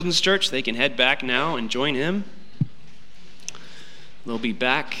Church, they can head back now and join him. They'll be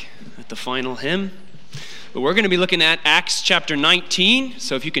back at the final hymn. But we're going to be looking at Acts chapter 19.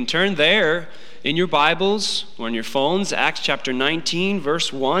 So if you can turn there in your Bibles or on your phones, Acts chapter 19,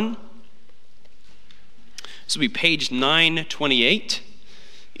 verse 1. This will be page 928.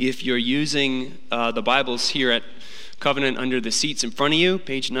 If you're using the Bibles here at Covenant under the seats in front of you,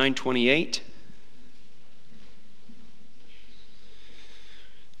 page 928.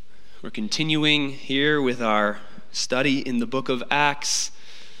 We're continuing here with our study in the book of Acts,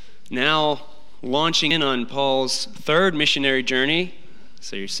 now launching in on Paul's third missionary journey.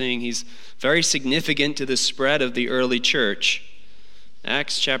 So you're seeing he's very significant to the spread of the early church.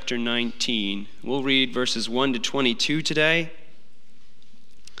 Acts chapter 19. We'll read verses 1 to 22 today.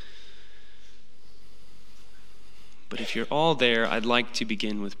 But if you're all there, I'd like to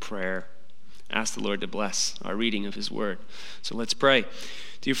begin with prayer. Ask the Lord to bless our reading of his word. So let's pray.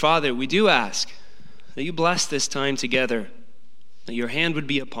 Dear Father, we do ask that you bless this time together, that your hand would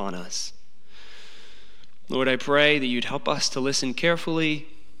be upon us. Lord, I pray that you'd help us to listen carefully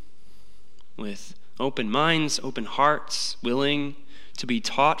with open minds, open hearts, willing to be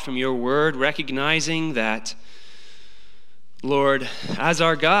taught from your word, recognizing that, Lord, as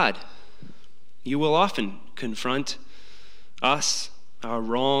our God, you will often confront us, our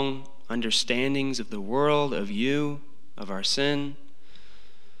wrong understandings of the world, of you, of our sin.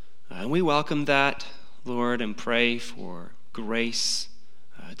 And we welcome that, Lord, and pray for grace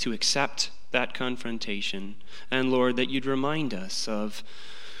to accept that confrontation. And, Lord, that you'd remind us of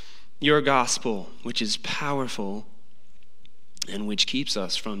your gospel, which is powerful and which keeps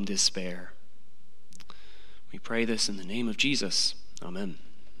us from despair. We pray this in the name of Jesus. Amen.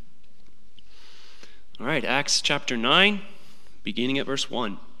 All right, Acts chapter 9, beginning at verse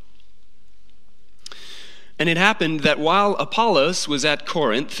 1. And it happened that while Apollos was at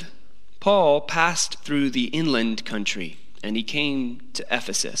Corinth, Paul passed through the inland country, and he came to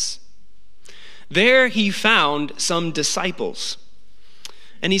Ephesus. There he found some disciples,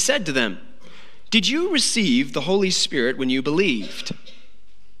 and he said to them, "Did you receive the Holy Spirit when you believed?"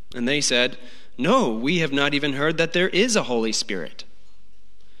 And they said, "No, we have not even heard that there is a Holy Spirit."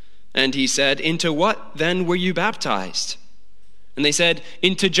 And he said, "Into what then were you baptized?" And they said,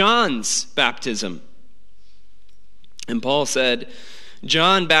 "Into John's baptism." And Paul said,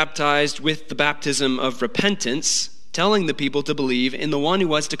 "John baptized with the baptism of repentance, telling the people to believe in the one who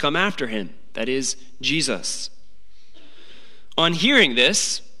was to come after him, that is, Jesus." On hearing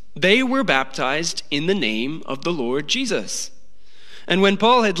this, they were baptized in the name of the Lord Jesus. And when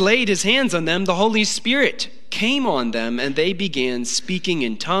Paul had laid his hands on them, the Holy Spirit came on them, and they began speaking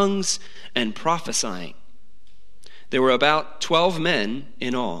in tongues and prophesying. There were about 12 men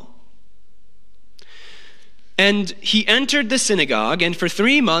in all. And he entered the synagogue, and for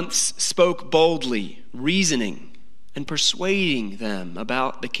 3 months spoke boldly, reasoning and persuading them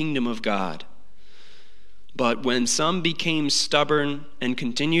about the kingdom of God. But when some became stubborn and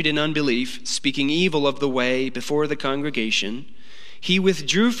continued in unbelief, speaking evil of the way before the congregation, he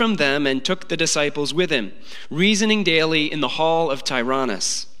withdrew from them and took the disciples with him, reasoning daily in the hall of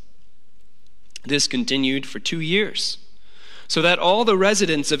Tyrannus. This continued for 2 years. So that all the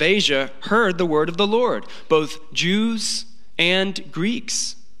residents of Asia heard the word of the Lord, both Jews and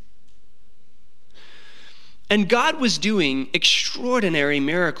Greeks. And God was doing extraordinary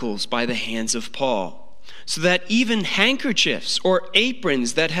miracles by the hands of Paul, so that even handkerchiefs or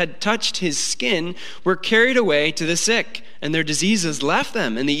aprons that had touched his skin were carried away to the sick, and their diseases left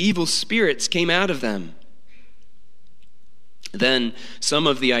them, and the evil spirits came out of them. Then some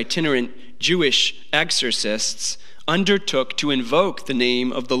of the itinerant Jewish exorcists undertook to invoke the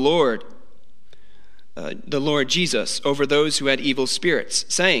name of the Lord Jesus, over those who had evil spirits,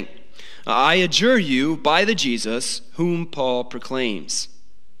 saying, "I adjure you by the Jesus whom Paul proclaims."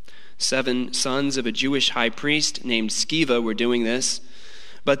 7 sons of a Jewish high priest named Sceva were doing this.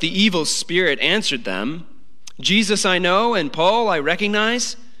 But the evil spirit answered them, "Jesus I know, and Paul I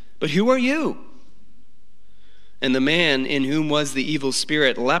recognize, but who are you?" And the man in whom was the evil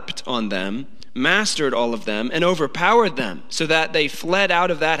spirit leapt on them, mastered all of them, and overpowered them, so that they fled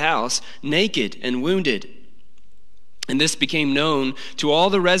out of that house naked and wounded. And this became known to all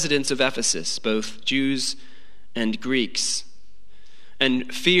the residents of Ephesus, both Jews and Greeks.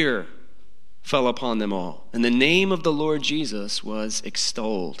 And fear fell upon them all, and the name of the Lord Jesus was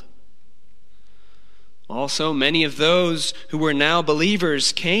extolled. Also, many of those who were now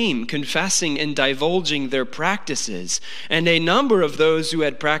believers came, confessing and divulging their practices. And a number of those who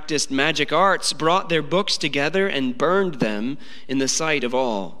had practiced magic arts brought their books together and burned them in the sight of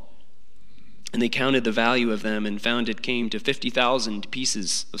all. And they counted the value of them and found it came to 50,000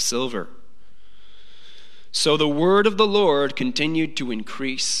 pieces of silver. So the word of the Lord continued to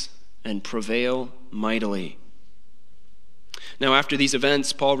increase and prevail mightily. Now, after these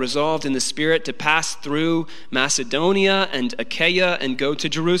events, Paul resolved in the Spirit to pass through Macedonia and Achaia and go to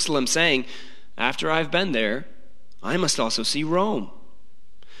Jerusalem, saying, "After I've been there, I must also see Rome."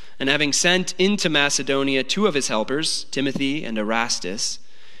 And having sent into Macedonia 2 of his helpers, Timothy and Erastus,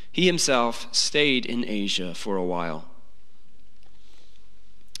 he himself stayed in Asia for a while.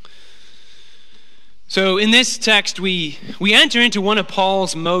 So in this text, we enter into one of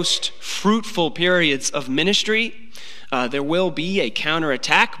Paul's most fruitful periods of ministry. There will be a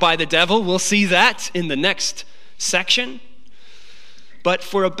counterattack by the devil. We'll see that in the next section. But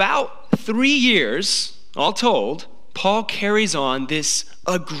for about 3 years, all told, Paul carries on this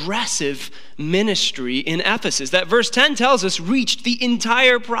aggressive ministry in Ephesus that verse 10 tells us reached the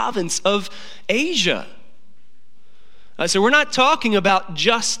entire province of Asia. So we're not talking about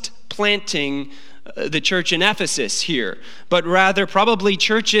just planting the church in Ephesus here, but rather probably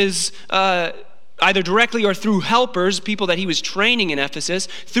churches either directly or through helpers, people that he was training in Ephesus,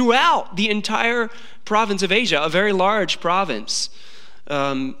 throughout the entire province of Asia, a very large province.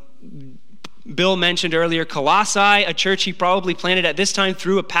 Bill mentioned earlier Colossae, a church he probably planted at this time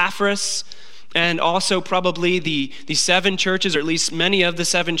through Epaphras, and also probably the 7 churches, or at least many of the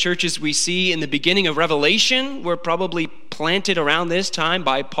 7 churches we see in the beginning of Revelation were probably planted around this time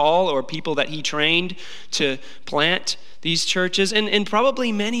by Paul or people that he trained to plant these churches, and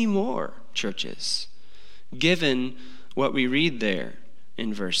probably many more churches, given what we read there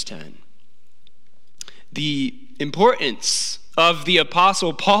in verse 10. The importance of the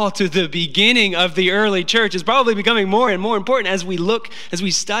Apostle Paul to the beginning of the early church is probably becoming more and more important as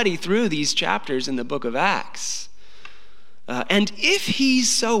we study through these chapters in the book of Acts. And if he's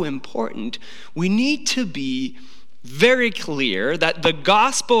so important, we need to be very clear that the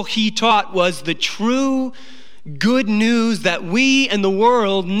gospel he taught was the true good news that we and the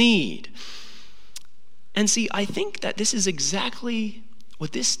world need. And see, I think that this is exactly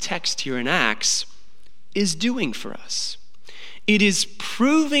what this text here in Acts is doing for us. It is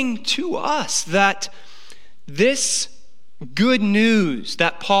proving to us that this good news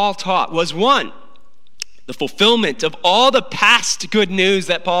that Paul taught was, one, the fulfillment of all the past good news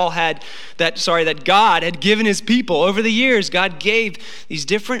that that God had given his people over the years. God gave these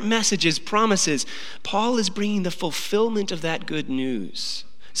different messages, promises. Paul is bringing the fulfillment of that good news.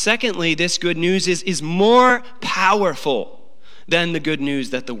 Secondly, this good news is more powerful than the good news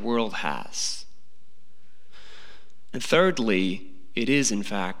that the world has. And thirdly, it is, in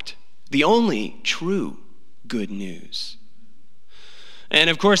fact, the only true good news. And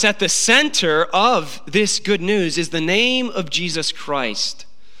of course, at the center of this good news is the name of Jesus Christ.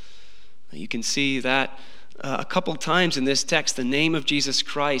 You can see that a couple times in this text, the name of Jesus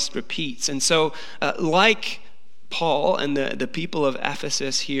Christ repeats. And so, like Paul and the people of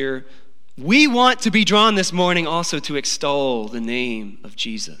Ephesus here, we want to be drawn this morning also to extol the name of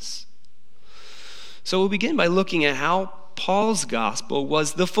Jesus. So we'll begin by looking at how Paul's gospel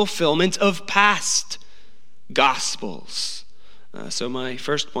was the fulfillment of past gospels. So my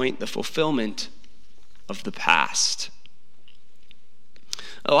first point, the fulfillment of the past.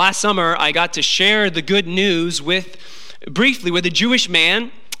 Last summer, I got to share the good news briefly with a Jewish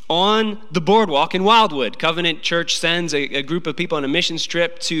man on the boardwalk in Wildwood. Covenant Church sends a group of people on a missions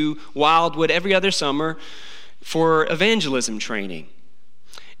trip to Wildwood every other summer for evangelism training.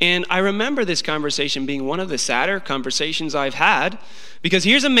 And I remember this conversation being one of the sadder conversations I've had, because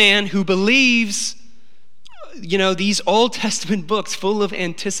here's a man who believes, these Old Testament books full of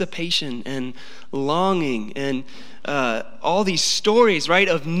anticipation and longing and all these stories, right,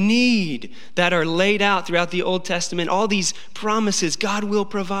 of need that are laid out throughout the Old Testament, all these promises God will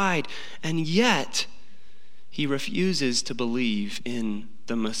provide. And yet, he refuses to believe in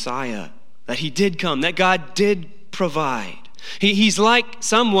the Messiah, that he did come, that God did provide. He's like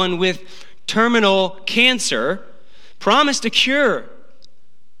someone with terminal cancer, promised a cure,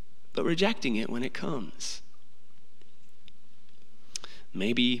 but rejecting it when it comes.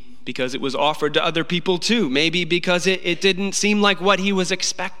 Maybe because it was offered to other people too. Maybe because it didn't seem like what he was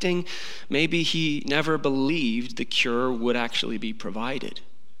expecting. Maybe he never believed the cure would actually be provided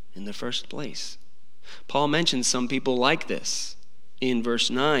in the first place. Paul mentions some people like this in verse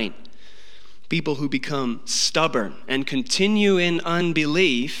 9. People who become stubborn and continue in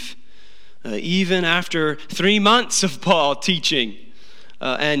unbelief even after 3 months of Paul teaching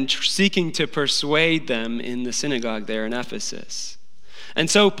and seeking to persuade them in the synagogue there in Ephesus. And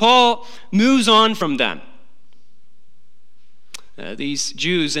so Paul moves on from them. These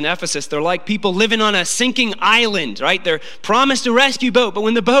Jews in Ephesus, they're like people living on a sinking island, right? They're promised a rescue boat, but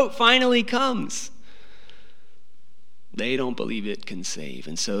when the boat finally comes, they don't believe it can save.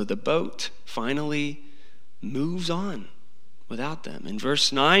 And so the boat finally moves on without them. In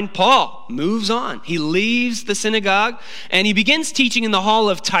verse 9, Paul moves on. He leaves the synagogue and he begins teaching in the hall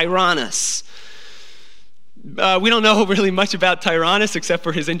of Tyrannus. We don't know really much about Tyrannus except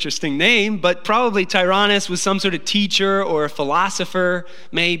for his interesting name, but probably Tyrannus was some sort of teacher or a philosopher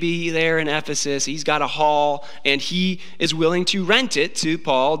maybe there in Ephesus. He's got a hall and he is willing to rent it to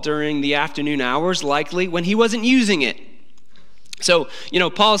Paul during the afternoon hours, likely when he wasn't using it. So,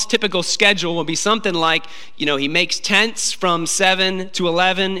 Paul's typical schedule will be something like, he makes tents from 7 to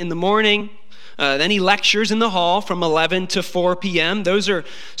 11 in the morning. Then he lectures in the hall from 11 to 4 p.m. Those are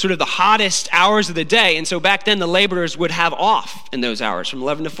sort of the hottest hours of the day. And so back then the laborers would have off in those hours from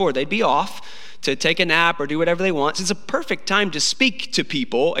 11 to 4. They'd be off to take a nap or do whatever they want. So it's a perfect time to speak to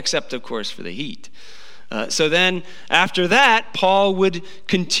people, except of course for the heat. So then after that, Paul would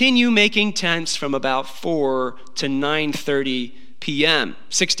continue making tents from about 4 to 9:30 p.m.,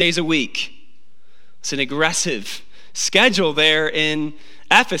 6 days a week. It's an aggressive schedule there in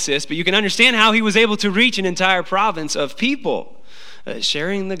Ephesus, but you can understand how he was able to reach an entire province of people.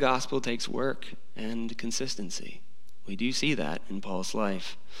 Sharing the gospel takes work and consistency. We do see that in Paul's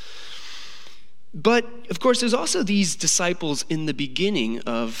life. But, of course, there's also these disciples in the beginning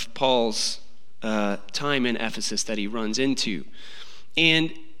of Paul's time in Ephesus that he runs into.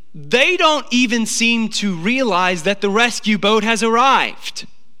 And they don't even seem to realize that the rescue boat has arrived.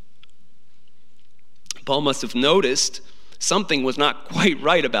 Paul must have noticed something was not quite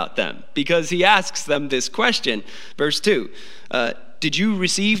right about them, because he asks them this question. Verse 2, did you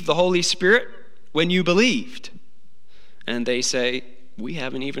receive the Holy Spirit when you believed? And they say, we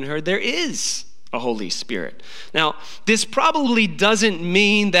haven't even heard there is a Holy Spirit. Now, this probably doesn't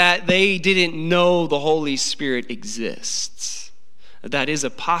mean that they didn't know the Holy Spirit exists. That is a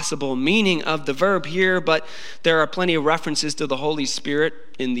possible meaning of the verb here, but there are plenty of references to the Holy Spirit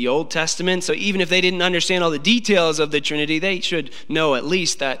in the Old Testament. So even if they didn't understand all the details of the Trinity, they should know at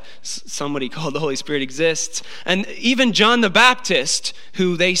least that somebody called the Holy Spirit exists. And even John the Baptist,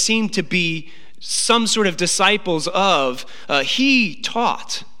 who they seem to be some sort of disciples of, he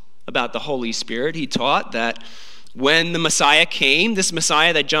taught about the Holy Spirit. He taught that when the Messiah came, this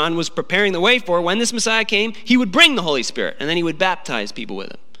Messiah that John was preparing the way for, when this Messiah came, he would bring the Holy Spirit, and then he would baptize people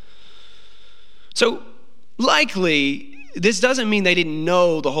with him. So likely, this doesn't mean they didn't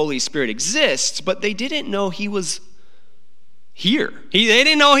know the Holy Spirit exists, but they didn't know he was here. They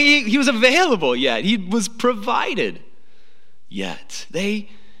didn't know he was available yet. He was provided yet. They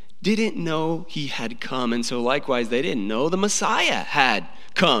didn't know he had come, and so likewise, they didn't know the Messiah had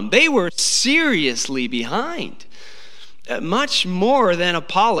come. They were seriously behind. Much more than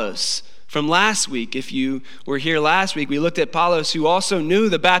Apollos from last week. If you were here last week, we looked at Apollos, who also knew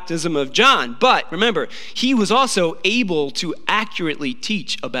the baptism of John. But remember, he was also able to accurately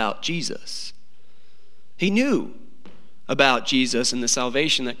teach about Jesus. He knew about Jesus and the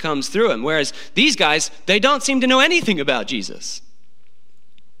salvation that comes through him. Whereas these guys, they don't seem to know anything about Jesus.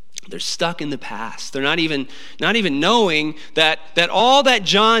 They're stuck in the past. They're not even knowing that all that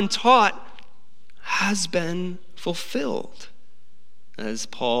John taught has been fulfilled, as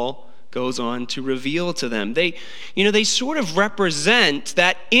Paul goes on to reveal to them. They sort of represent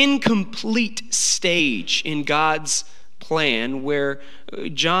that incomplete stage in God's plan where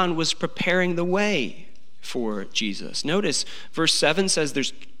John was preparing the way for Jesus. Notice verse 7 says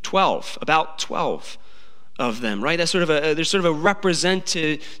there's about 12 of them, right? There's sort of a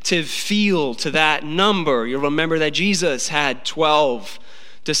representative feel to that number. You'll remember that Jesus had 12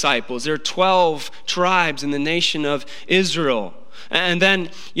 disciples. There are 12 tribes in the nation of Israel. And then,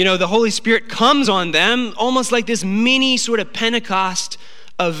 the Holy Spirit comes on them almost like this mini sort of Pentecost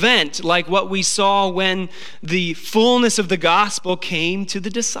event, like what we saw when the fullness of the gospel came to the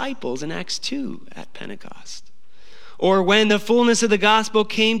disciples in Acts 2 at Pentecost. Or when the fullness of the gospel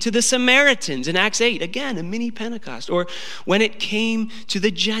came to the Samaritans in Acts 8, again, a mini Pentecost. Or when it came to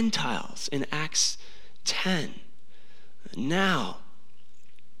the Gentiles in Acts 10. Now,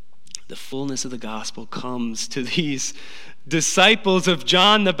 the fullness of the gospel comes to these disciples of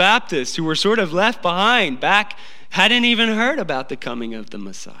John the Baptist who were sort of left behind, hadn't even heard about the coming of the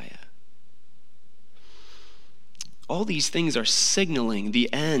Messiah. All these things are signaling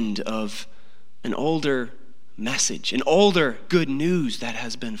the end of an older message, an older good news that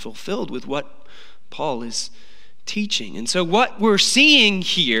has been fulfilled with what Paul is teaching. And so what we're seeing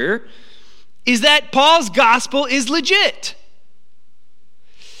here is that Paul's gospel is legit.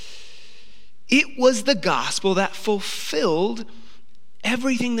 It was the gospel that fulfilled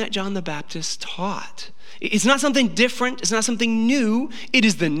everything that John the Baptist taught. It's not something different. It's not something new. It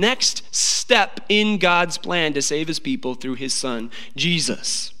is the next step in God's plan to save his people through his son,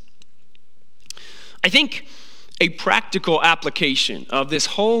 Jesus. I think a practical application of this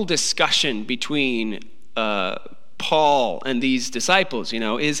whole discussion between Paul and these disciples,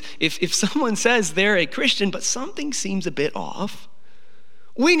 is if someone says they're a Christian, but something seems a bit off,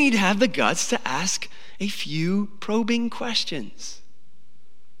 we need to have the guts to ask a few probing questions.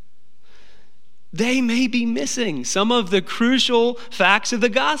 They may be missing some of the crucial facts of the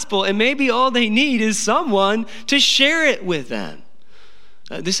gospel, and maybe all they need is someone to share it with them.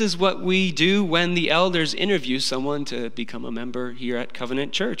 This is what we do when the elders interview someone to become a member here at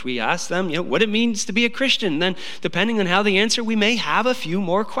Covenant Church. We ask them, what it means to be a Christian. Then, depending on how they answer, we may have a few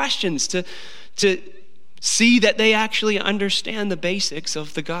more questions to see that they actually understand the basics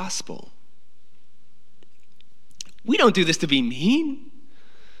of the gospel. We don't do this to be mean.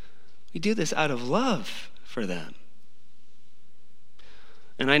 We do this out of love for them.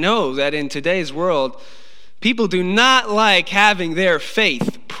 And I know that in today's world, people do not like having their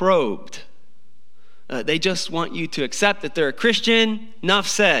faith probed. They just want you to accept that they're a Christian, enough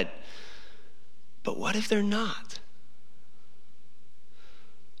said. But what if they're not?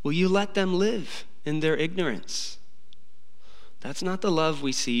 Will you let them live in their ignorance? That's not the love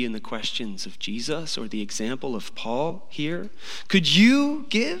we see in the questions of Jesus or the example of Paul here. Could you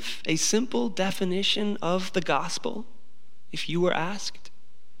give a simple definition of the gospel if you were asked?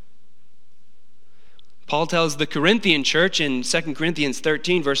 Paul tells the Corinthian church in 2 Corinthians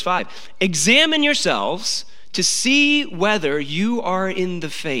 13, verse 5, examine yourselves to see whether you are in the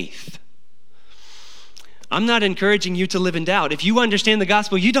faith. I'm not encouraging you to live in doubt. If you understand the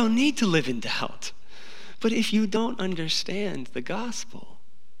gospel, you don't need to live in doubt. But if you don't understand the gospel,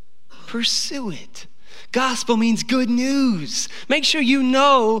 pursue it. Gospel means good news. Make sure you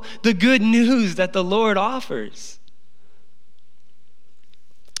know the good news that the Lord offers.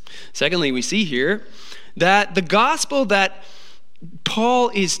 Secondly, we see here that the gospel that Paul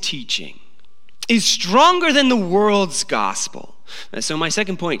is teaching is stronger than the world's gospel. And so my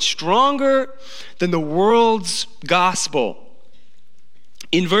second point, stronger than the world's gospel.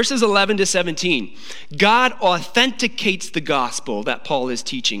 In verses 11 to 17, God authenticates the gospel that Paul is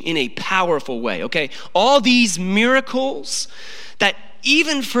teaching in a powerful way, okay? All these miracles that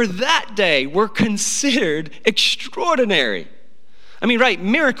even for that day were considered extraordinary. I mean, right,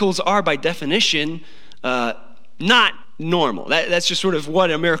 miracles are by definition not normal. That's just sort of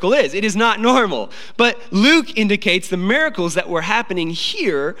what a miracle is. It is not normal. But Luke indicates the miracles that were happening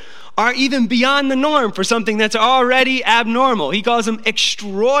here are even beyond the norm for something that's already abnormal. He calls them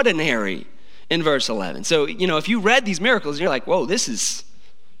extraordinary in verse 11. So, if you read these miracles, you're like, whoa, this is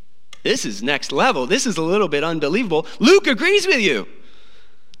next level. This is a little bit unbelievable. Luke agrees with you.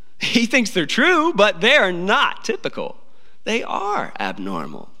 He thinks they're true, but they are not typical. They are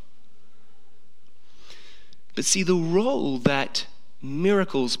abnormal. But see, the role that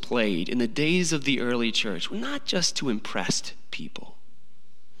miracles played in the days of the early church were not just to impress people.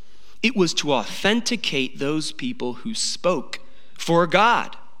 It was to authenticate those people who spoke for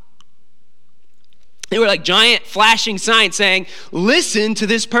God. They were like giant flashing signs saying, listen to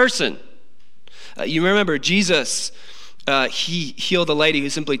this person. You remember Jesus, he healed a lady who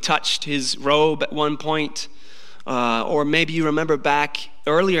simply touched his robe at one point. Or maybe you remember back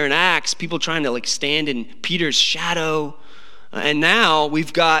earlier in Acts, people trying to stand in Peter's shadow. And now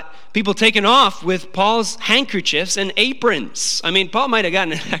we've got people taken off with Paul's handkerchiefs and aprons. I mean, Paul might have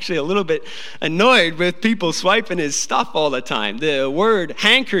gotten actually a little bit annoyed with people swiping his stuff all the time. The word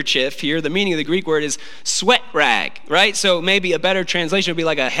handkerchief here, the meaning of the Greek word is sweat rag, right? So maybe a better translation would be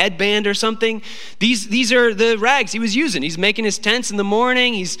like a headband or something. These are the rags he was using. He's making his tents in the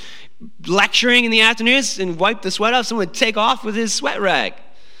morning. He's lecturing in the afternoons and wipe the sweat off. Someone would take off with his sweat rag.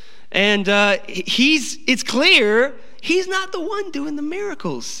 And it's clear he's not the one doing the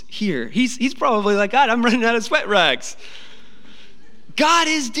miracles here. He's probably like, God, I'm running out of sweat rags. God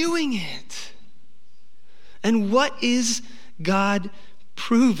is doing it. And what is God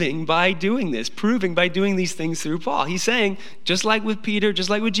proving by doing this? Proving by doing these things through Paul. He's saying, just like with Peter,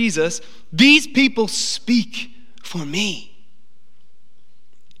 just like with Jesus, these people speak for me.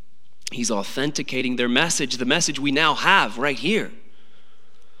 He's authenticating their message, the message we now have right here.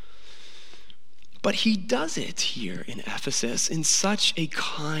 But he does it here in Ephesus in such a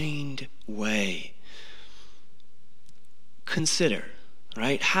kind way. Consider,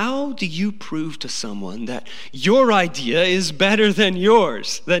 right? How do you prove to someone that your idea is better than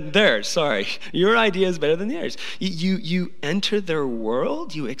theirs? Your idea is better than theirs. You enter their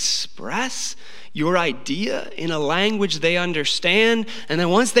world, you express your idea in a language they understand, and then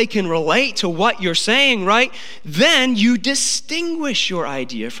once they can relate to what you're saying, right, then you distinguish your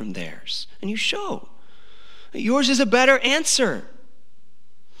idea from theirs, and you show that yours is a better answer.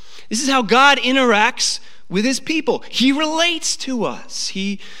 This is how God interacts with his people. He relates to us.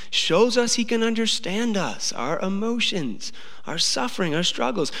 He shows us he can understand us, our emotions, our suffering, our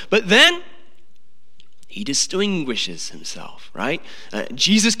struggles. But then he distinguishes himself, right?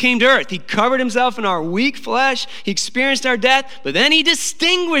 Jesus came to earth. He covered himself in our weak flesh. He experienced our death, but then he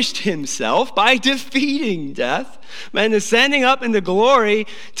distinguished himself by defeating death and ascending up into glory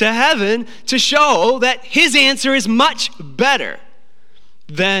to heaven to show that his answer is much better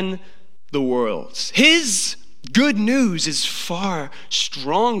than the world's. His good news is far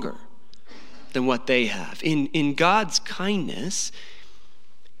stronger than what they have. In God's kindness,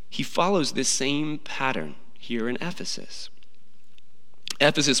 he follows this same pattern here in Ephesus.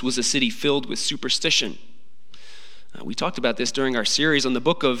 Ephesus was a city filled with superstition. We talked about this during our series on the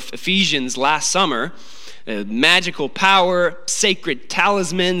book of Ephesians last summer. Magical power, sacred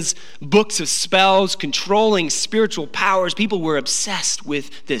talismans, books of spells, controlling spiritual powers. People were obsessed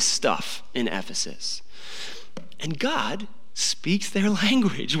with this stuff in Ephesus. And God speaks their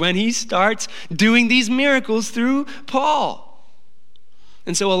language when he starts doing these miracles through Paul.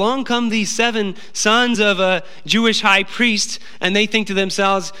 And so along come these 7 sons of a Jewish high priest, and they think to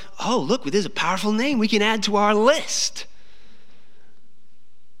themselves, oh, look, this is a powerful name we can add to our list.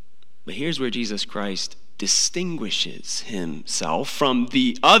 But here's where Jesus Christ distinguishes himself from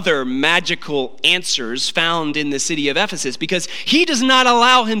the other magical answers found in the city of Ephesus, because he does not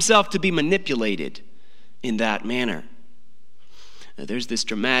allow himself to be manipulated in that manner. There's this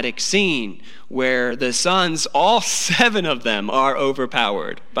dramatic scene where the sons, all 7 of them, are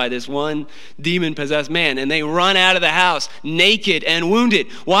overpowered by this one demon-possessed man, and they run out of the house naked and wounded.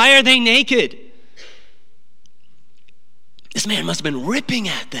 Why are they naked? This man must have been ripping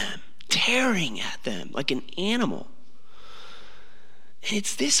at them, tearing at them like an animal. And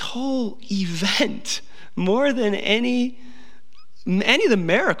it's this whole event, more than any of the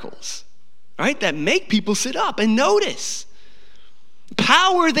miracles, right, that make people sit up and notice.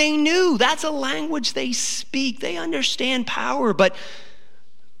 Power they knew. That's a language they speak. They understand power, but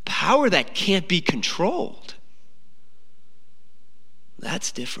power that can't be controlled,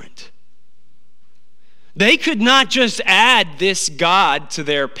 that's different. They could not just add this god to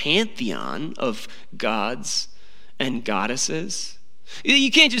their pantheon of gods and goddesses.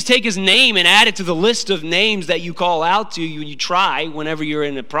 You can't just take his name and add it to the list of names that you call out to when you try whenever you're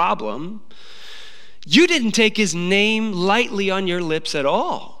in a problem. You didn't take his name lightly on your lips at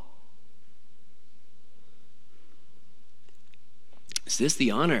all. Is this the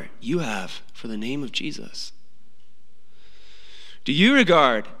honor you have for the name of Jesus? Do you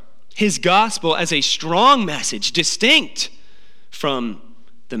regard his gospel as a strong message, distinct from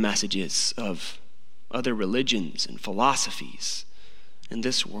the messages of other religions and philosophies in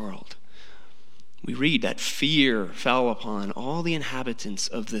this world? We read that fear fell upon all the inhabitants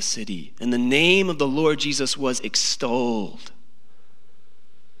of the city, and the name of the Lord Jesus was extolled,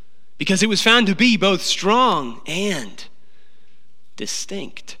 because it was found to be both strong and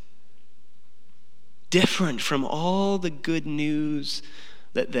distinct, different from all the good news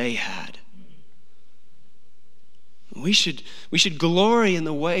that they had. We should glory in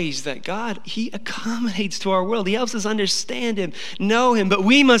the ways that God, he accommodates to our world. He helps us understand him, know him, but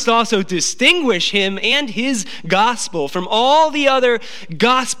we must also distinguish him and his gospel from all the other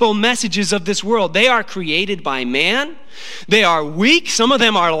gospel messages of this world. They are created by man. They are weak. Some of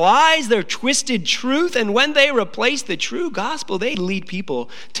them are lies. They're twisted truth. And when they replace the true gospel, they lead people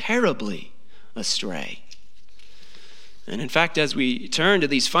terribly astray. And in fact, as we turn to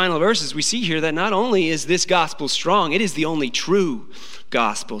these final verses, we see here that not only is this gospel strong, it is the only true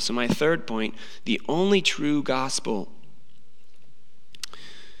gospel. So my third point, the only true gospel.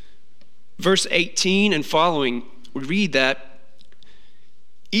 Verse 18 and following, we read that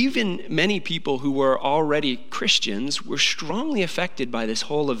even many people who were already Christians were strongly affected by this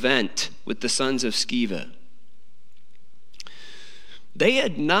whole event with the sons of Sceva. They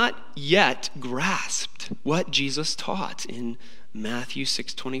had not yet grasped what Jesus taught in Matthew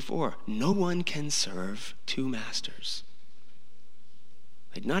 6:24. No one can serve 2 masters.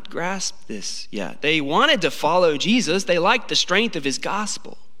 They had not grasped this yet. They wanted to follow Jesus. They liked the strength of his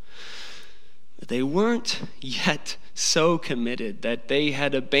gospel. But they weren't yet so committed that they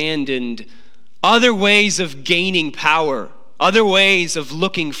had abandoned other ways of gaining power, other ways of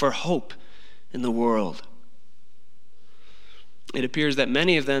looking for hope in the world. It appears that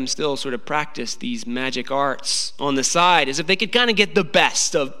many of them still sort of practice these magic arts on the side as if they could kind of get the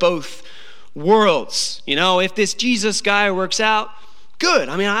best of both worlds. You know, if this Jesus guy works out, good.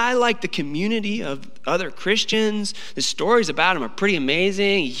 I mean, I like the community of other Christians. The stories about him are pretty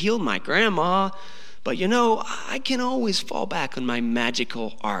amazing. He healed my grandma. But you know, I can always fall back on my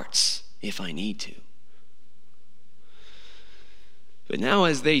magical arts if I need to. But now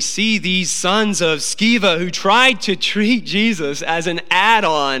as they see these sons of Sceva who tried to treat Jesus as an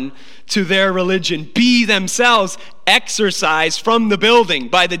add-on to their religion, be themselves exorcised from the building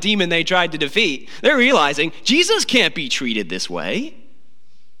by the demon they tried to defeat, they're realizing Jesus can't be treated this way.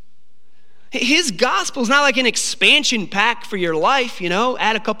 His gospel is not like an expansion pack for your life, you know,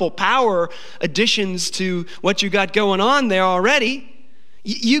 add a couple power additions to what you got going on there already.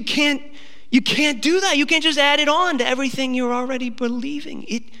 You can't do that. You can't just add it on to everything you're already believing.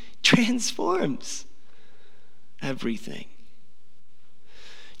 It transforms everything.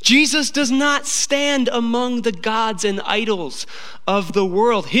 Jesus does not stand among the gods and idols of the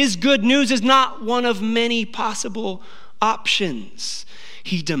world. His good news is not one of many possible options.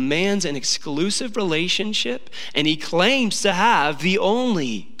 He demands an exclusive relationship, and he claims to have the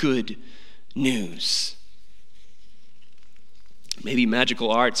only good news. Maybe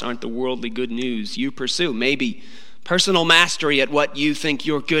magical arts aren't the worldly good news you pursue. Maybe personal mastery at what you think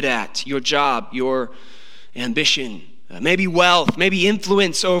you're good at, your job, your ambition, maybe wealth, maybe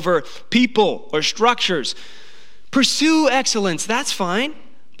influence over people or structures. Pursue excellence, that's fine,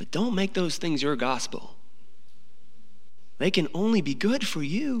 but don't make those things your gospel. They can only be good for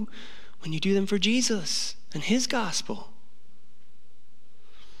you when you do them for Jesus and his gospel.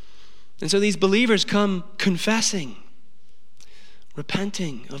 And so these believers come confessing,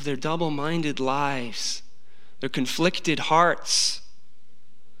 repenting of their double-minded lives, their conflicted hearts.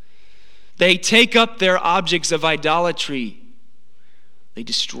 They take up their objects of idolatry. They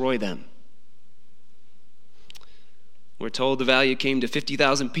destroy them. We're told the value came to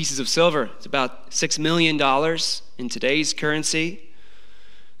 50,000 pieces of silver. It's about $6 million in today's currency.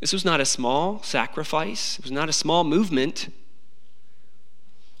 This was not a small sacrifice. It was not a small movement.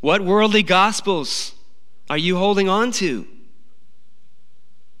 What worldly gospels are you holding on to?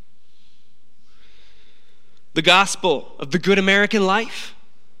 The gospel of the good American life?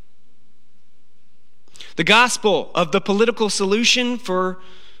 The gospel of the political solution for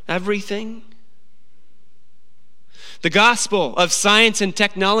everything? The gospel of science and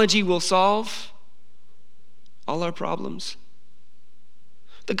technology will solve all our problems?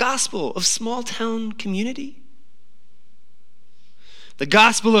 The gospel of small town community? The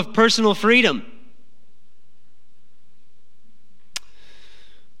gospel of personal freedom?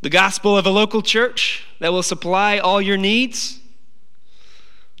 The gospel of a local church that will supply all your needs?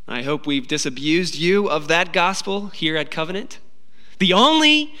 I hope we've disabused you of that gospel here at Covenant. The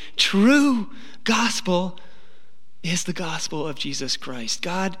only true gospel is the gospel of Jesus Christ.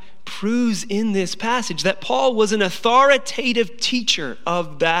 God proves in this passage that Paul was an authoritative teacher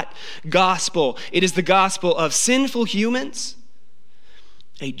of that gospel. It is the gospel of sinful humans,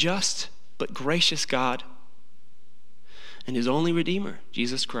 a just but gracious God, and his only Redeemer,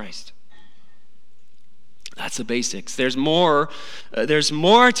 Jesus Christ. That's the basics. There's more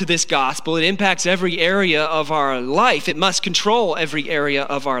to this gospel. It impacts every area of our life. It must control every area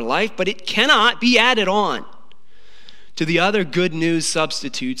of our life, but it cannot be added on to the other good news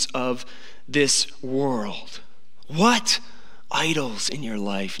substitutes of this world. What idols in your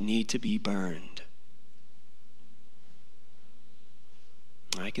life need to be burned?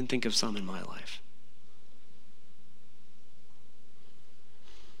 I can think of some in my life.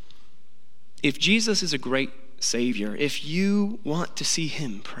 If Jesus is a great Savior, if you want to see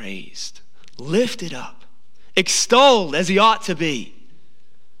him praised, lifted up, extolled as he ought to be,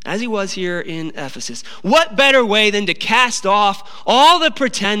 as he was here in Ephesus, what better way than to cast off all the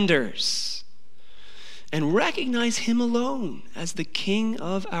pretenders and recognize him alone as the King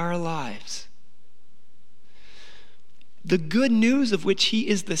of our lives? The good news of which he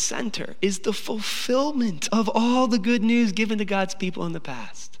is the center is the fulfillment of all the good news given to God's people in the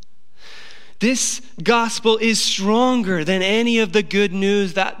past. This gospel is stronger than any of the good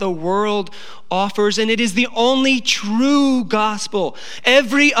news that the world offers, and it is the only true gospel.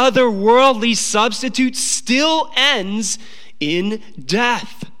 Every other worldly substitute still ends in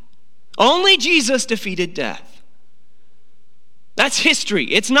death. Only Jesus defeated death. That's history.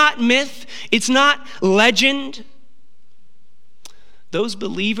 It's not myth. It's not legend. Those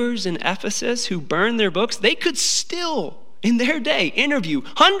believers in Ephesus who burned their books, they could still, in their day, interview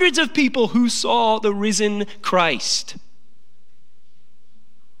hundreds of people who saw the risen Christ.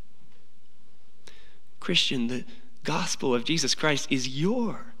 Christian, the gospel of Jesus Christ is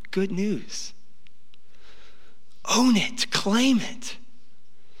your good news. Own it, claim it,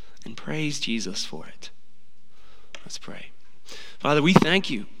 and praise Jesus for it. Let's pray. Father, we thank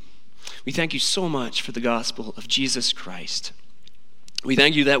you. We thank you so much for the gospel of Jesus Christ. We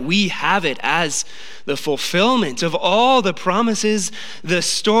thank you that we have it as the fulfillment of all the promises, the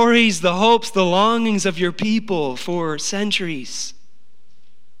stories, the hopes, the longings of your people for centuries.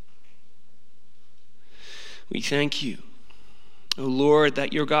 We thank you, O Lord,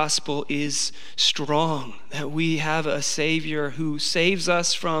 that your gospel is strong, that we have a Savior who saves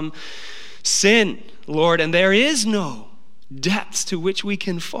us from sin, Lord, and there is no depths to which we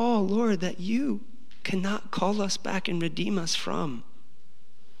can fall, Lord, that you cannot call us back and redeem us from.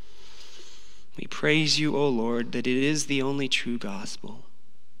 We praise you, O Lord, that it is the only true gospel.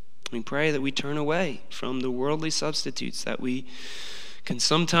 We pray that we turn away from the worldly substitutes that we can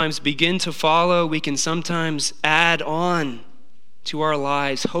sometimes begin to follow. We can sometimes add on to our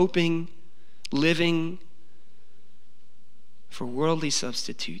lives, hoping, living for worldly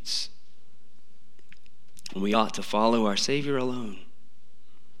substitutes. And we ought to follow our Savior alone.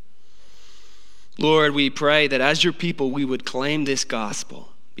 Lord, we pray that as your people, we would claim this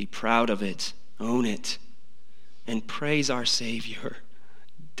gospel, be proud of it, own it, and praise our Savior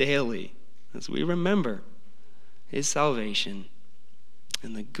daily as we remember his salvation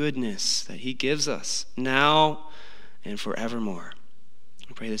and the goodness that he gives us now and forevermore.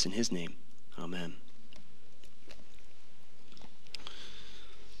 I pray this in his name. Amen.